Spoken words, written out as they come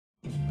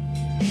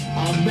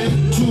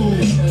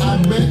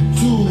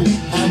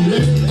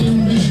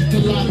indeed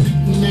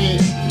talakne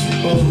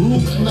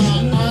Rukna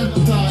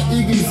anta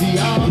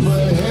igziya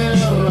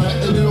behera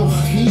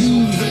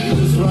Elohim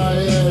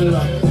Israel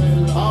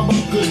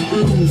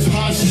Abakadus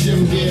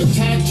Hashem, they're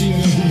attaching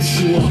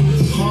Yahushua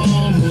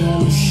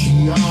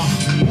HaMashiach.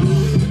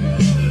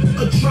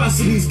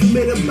 Atrocities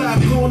committed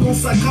back on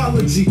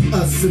psychology.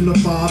 Us in the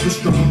father,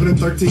 stronger than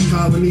 13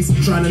 colonies.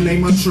 Trying to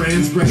name our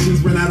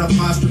transgressions, ran out of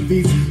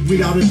apostrophes.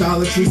 Read out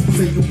idolatries.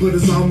 Satan put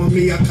his arm on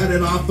me, I cut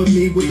it off of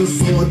me with the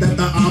sword that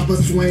the Abba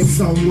swing.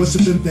 Some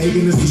worshiping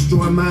pagans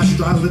destroying my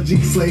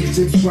astrology. Slave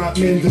ships brought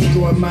men,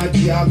 destroying my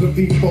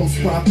geography. False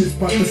prophets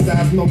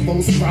prophesize no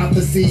false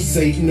prophecy.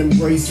 Satan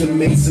embracing,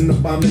 mason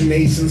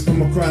abominations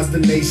from across the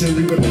nation.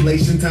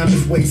 Re-revelation time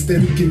is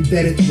wasted.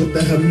 Kinetic with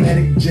the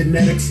hermetic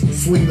genetics.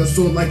 Swing the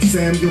sword like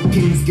Samuel,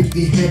 kings get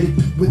beheaded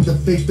with the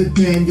faith of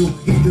Daniel.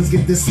 Heathens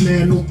get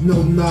dismantled,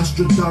 no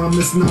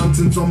Nostradamus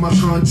nonsense on my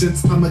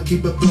conscience. I'ma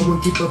keep it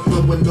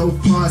flowing, no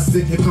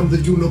faucet. Here come the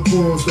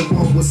unicorns, the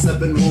one with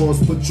 7 horns.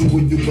 Put you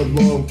where you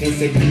belong, can't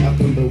say I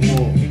can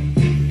belong.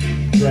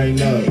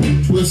 Drain up.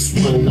 Twist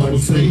one, I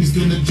was raised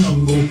in the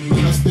jungle,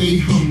 and I stay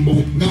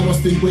humble. Now I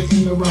stay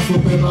waiting around for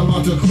better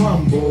not to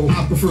crumble.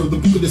 I prefer the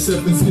book of the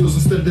 7 seals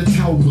instead of the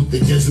Talmud. The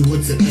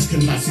Jesuits and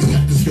Eskenazi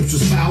got the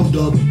scriptures fouled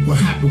up. What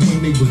happened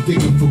when they was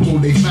digging for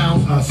gold, they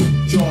found us.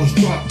 Jaws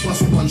dropped,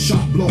 bust one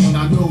shot, blowing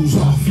our nose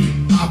off.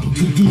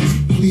 Opportunities,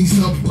 please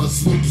help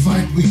us. Looks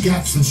like we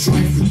got some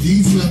strife with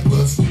these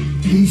lepers.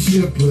 These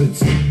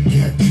shepherds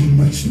got too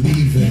much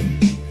leaving.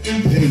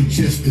 They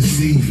just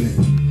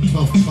deceiving.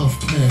 Puff, puff,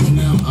 pass,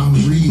 now I'm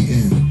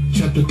reading.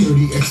 Chapter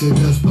 30,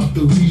 Exodus, about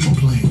the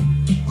replay.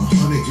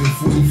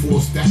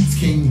 144 stacks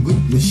came with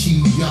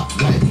Mashiach.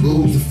 White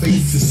robes, the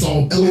face is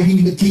all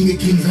Elohim, the King of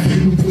Kings. I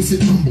heard him voice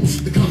it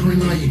humbles. The conquering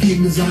lion,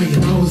 King of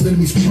Zion, all his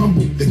enemies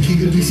crumble. The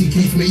King of the BC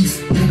came from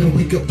East. I'm gonna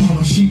wake up all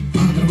my sheep.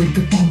 I'm gonna wake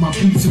up all my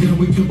peeps. I'm gonna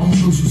wake up all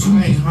those who sleep.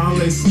 I ain't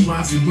Haile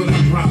Selassie, but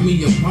I brought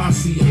me a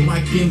posse. And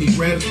like any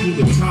radical,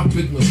 the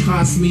topic was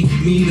cost me.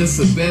 Me, the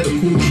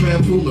sabbatical,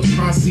 travel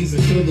across seas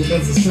and show that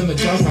as a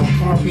synagogue, I'm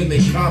carving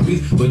they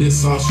copies. But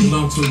it's all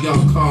shalom till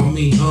y'all call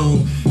me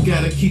home.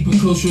 Gotta keep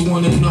it kosher,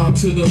 one and all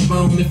to the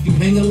bone. If you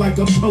hanging like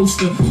a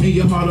poster and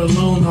your heart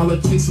alone, all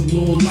it takes a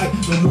little light,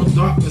 no more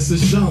darkness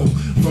is shown.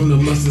 From the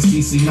mustard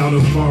seed, see how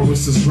the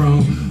forest is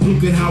grown.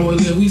 Look at how we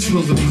live, we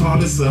supposed to call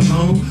this a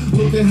home.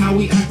 Look at how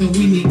we acting,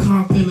 we need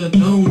Compton and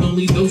Dome.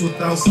 Only those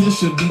without sin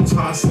should be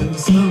tossed in the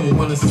stone.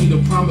 Wanna see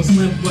the promised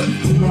land, but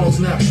tomorrow's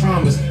not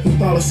promised.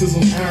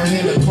 Catholicism's iron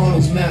hand and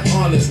carnal's not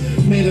honest.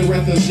 May the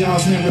wrath of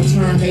y'all's hand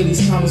return.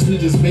 Hades Thomas, we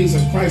just babes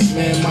in Christ,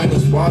 man,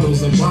 minus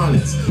bottles and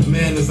bonnets.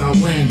 Man is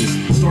outlandish,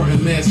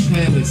 starting mass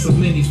panic. So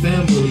many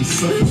families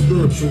suffer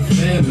spiritual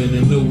famine,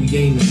 and though we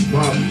ain't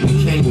involved,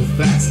 we came with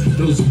facts.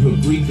 Those who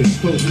agree can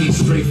quote me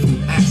straight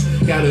from Acts.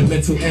 Got a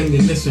mental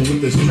ammunition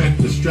with the strength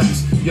of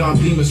straps. Y'all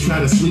demons try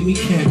to sleep me,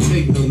 can't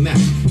take no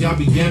naps. Y'all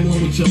be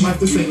gambling with your life,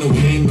 this ain't no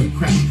game of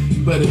crap.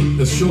 But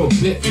it's sure a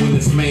bit when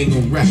it's main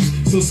on raps.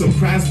 So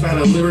surprised by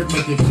the lyric,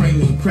 make your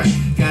cranium crack.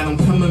 Got 'em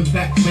coming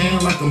back,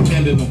 man, like I'm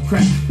handing them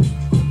crack.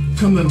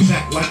 Coming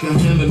back like a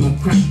hand in a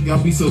crack.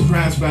 Y'all be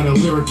surprised by the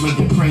lyric, make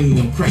your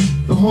cranium crack.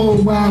 The whole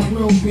wide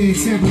world been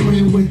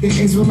tampering with the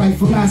Israelite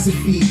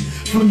philosophy.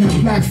 From the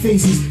black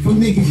faces, from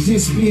niggas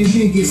just being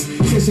niggas.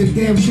 Such a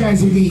damn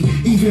tragedy.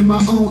 Even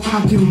my own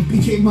Akim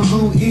became my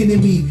own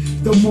enemy.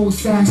 The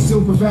Most High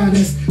still provide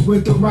us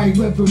with the right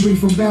weaponry.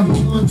 From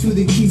Babylon to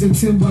the keys of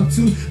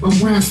Timbuktu, my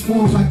rhymes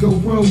form like a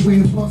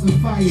whirlwind, balls of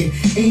fire,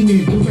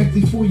 aiming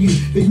directly for you.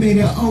 They made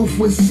an oath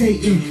with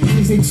Satan,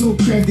 things they took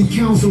crafty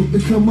counsel to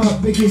come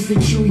up against the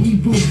true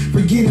Hebrew.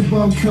 Forget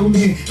about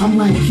Conan, I'm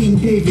like King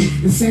David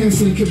and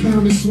Samson,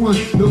 Caboundus one.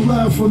 The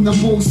love from the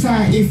Most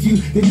High, if you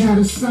did not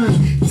a son.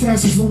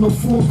 Tassels on the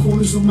four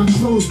corners of my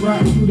clothes,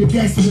 riding through the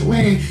desolate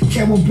land.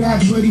 Camel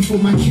black, ready for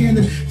my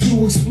cannon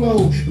to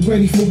explode,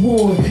 ready for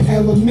war.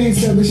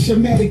 Elements of the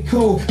Shemitic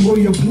code, or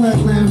your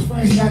bloodline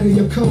fresh out of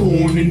your code.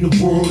 Born in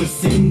the world of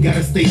sin,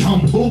 gotta stay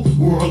humble.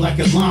 Roar like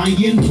a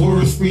lion,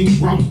 words scream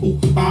rumble.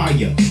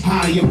 Fire,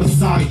 higher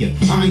Messiah.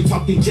 I ain't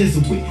talking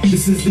Jesuit,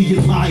 this is the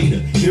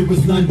Elida. There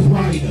is none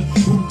brighter,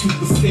 who can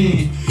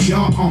withstand?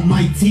 Y'all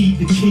almighty,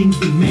 the king,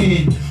 the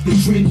man, the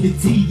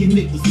trinity, and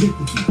it was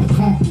liberty. The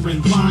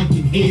conquering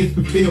lion, heads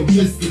prevail,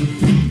 listen.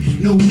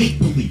 No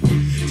make-believe,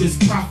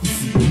 just prophecy.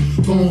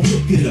 Gon'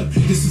 hook it up,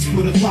 this is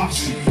for the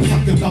lost sheep.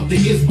 Talking about the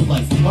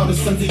Israelites, all the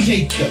sons of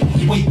Jacob.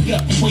 Wake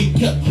up,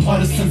 all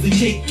the sons of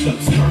Jacob.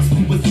 Stars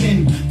from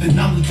within, the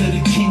knowledge of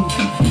the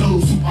kingdom.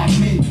 Those who are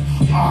men,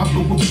 Abba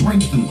will bring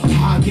them.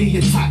 How they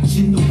are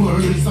touching the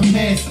word is a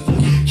master.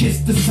 Kiss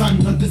the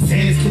son of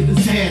disaster,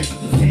 disaster.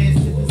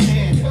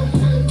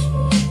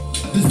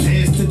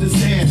 Disaster,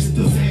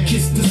 disaster.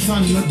 Kiss the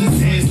son of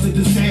disaster,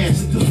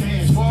 disaster.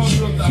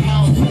 Father of the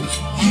house,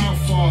 our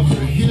father,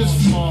 his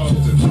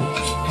father.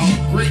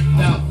 How great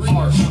thou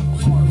art.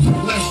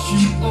 Bless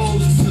you, O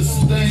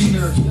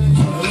sustainer,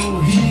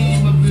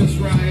 Elohim of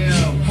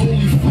Israel,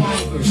 Holy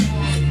Father.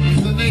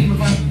 In the name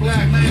of our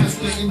black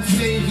master and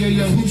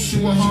savior,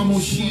 Yahushua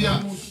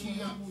HaMashiach.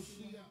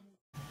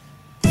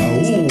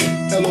 Ooh,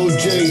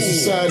 LOJ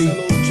Society.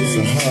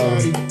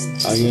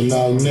 Ayan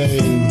ang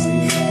name.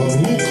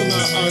 Baruch na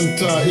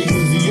anta,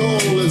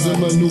 ikaziyol as a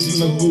manuk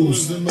na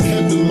goose.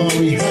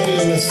 Kedamari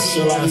hayalas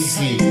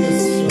shalasi.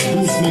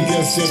 Goose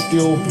negas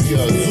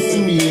Ethiopia.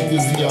 Zumi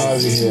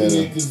ikaziyari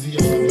here.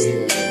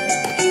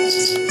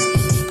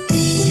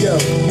 Yo,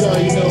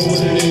 you know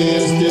what it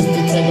is. This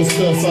the type of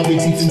stuff I'll be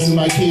teaching to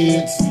my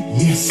kids.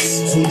 Yes,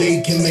 so they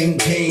can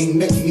maintain.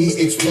 Let me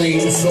explain.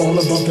 It's all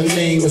about the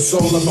name. It's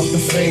all about the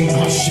fame.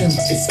 Hashem,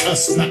 it's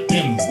us, not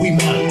them. We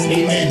want,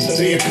 amen.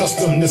 They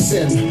accustomed to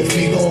sin. If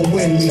we gon'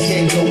 win, we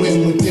can't go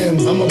in with them.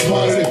 I'm a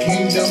part of the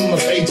kingdom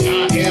of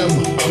H.I.M.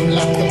 I'm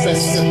like the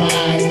best of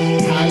mine.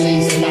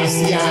 Haile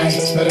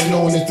Selassie, better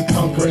known as the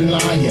conquering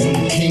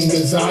lion, King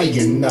of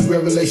Zion. Now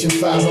Revelation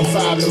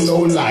 5:5, no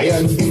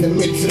lion. In the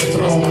midst of the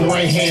throne,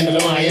 right hand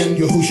of the lion.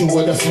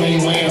 Yahushua the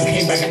flame lamb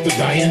came back after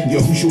dying.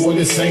 Yahushua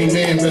the same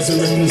man,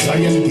 resurrected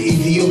Zion. The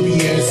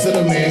Ethiopian son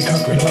of man,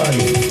 conquered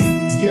lion.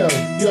 Yo,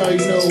 you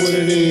already know what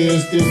it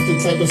is. This the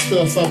type of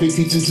stuff I'll be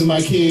teaching to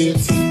my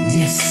kids.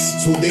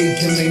 Yes, so they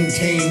can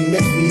maintain.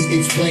 Let me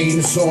explain.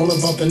 It's all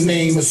about the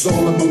name. It's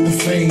all about the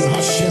fame.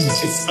 Hashem,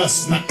 it's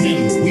us, not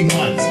them. We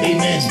want,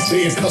 amen.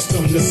 They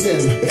accustomed to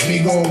sin. If we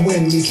gon'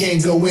 win, we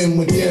can't go in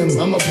with them.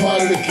 I'm a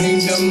part of the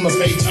kingdom of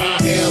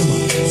H.I.M.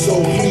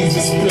 So please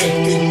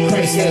respect it.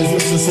 Christ has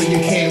risen, so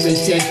you can't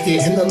reject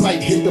it. And the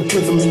light hit the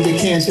prism and you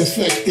can't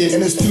deflect it.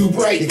 And it's too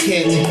bright, you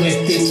can't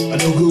neglect it. I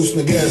know Goose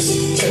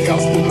Negas. Check out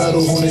the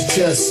medals on his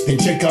chest. And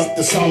check out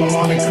the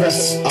Solomonic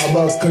crest.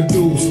 Abba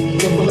Kaduz.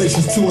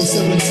 Revelations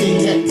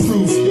 2:17, that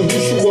proof.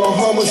 Yahushua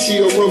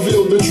HaMashiach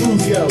revealed the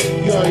truth. Yo,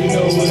 you already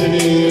know what it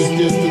is.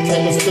 This the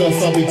type of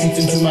stuff I'll be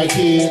teaching to my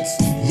kids.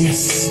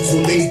 Yes,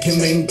 so they can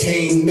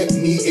maintain. Let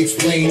me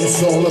explain.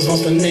 It's all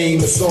about the name.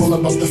 It's all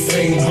about the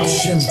fame.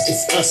 Hashem,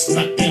 it's us,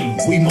 not them.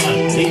 We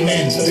want,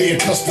 amen. They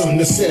accustomed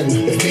to sin.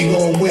 If we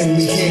gon' win,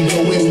 we can't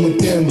go in with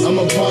them. I'm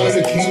a part of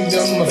the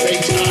kingdom of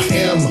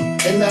H.I.M.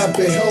 And I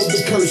beheld the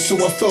curse, so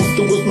I felt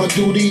it was my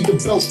duty to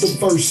belt the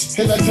verse.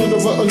 And I turned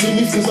over a new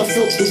leaf cause I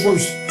felt the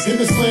worst. In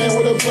this land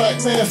where the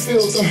black man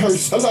feels the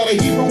hearse. A lot of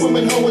Hebrew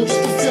women hoeing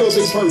just to fill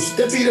their purse.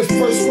 They be the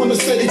first one to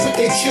say they put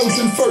their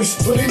children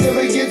first. But it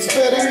never gets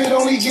better, it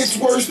only gets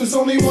worse. There's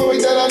only one way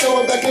that I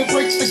know if I can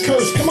break the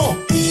curse. Come on.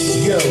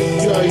 Yo,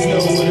 you already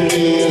know what it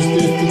is.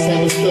 This the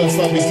type of stuff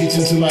I'll be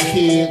teaching to my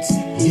kids.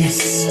 Yes,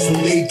 so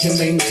they can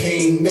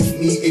maintain. Let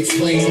me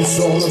explain. It's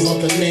all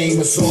about the name.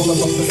 It's all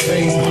about the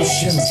fame.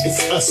 Hashem,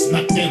 it's us,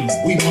 not them.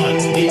 We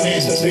want,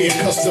 amen. They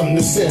accustomed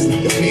to sin.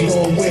 If we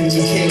gon' win,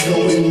 we can't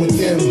go in with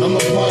them. I'm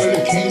a part of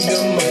the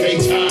kingdom of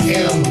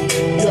H.I.M.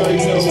 You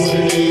already know what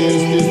it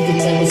is. This the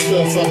type of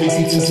stuff I'll be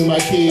teaching to my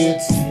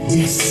kids.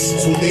 Yes,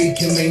 so they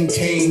can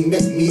maintain.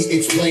 Let me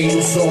explain.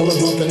 It's all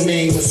about the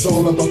name. It's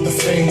all about the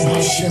fame.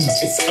 Hashem,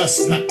 it's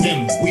us, not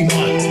them. We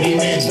want,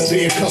 amen.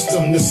 They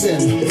accustomed to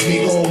sin. If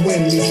we gon'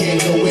 win, we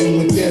can't go in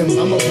with them.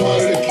 I'm a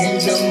part of the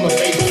kingdom of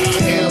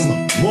H.I.M.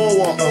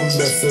 More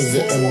ambassadors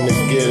in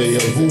Negra,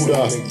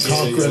 Yehuda,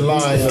 conquering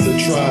lion of the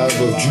tribe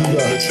of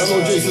Judah.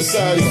 LOJ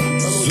Society,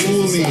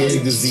 Zumi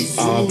Egzi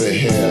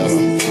Abeher,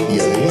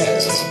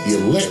 the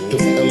elect of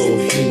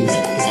Elohim.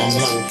 I'm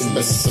not the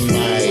best of the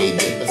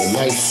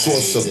life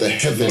source of the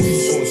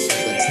heavens.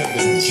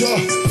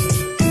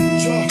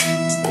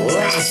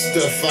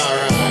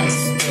 Rastafari.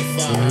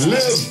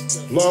 Live.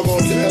 Log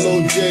on to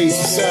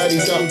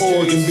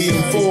LOJSociety.org and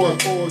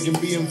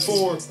be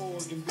informed.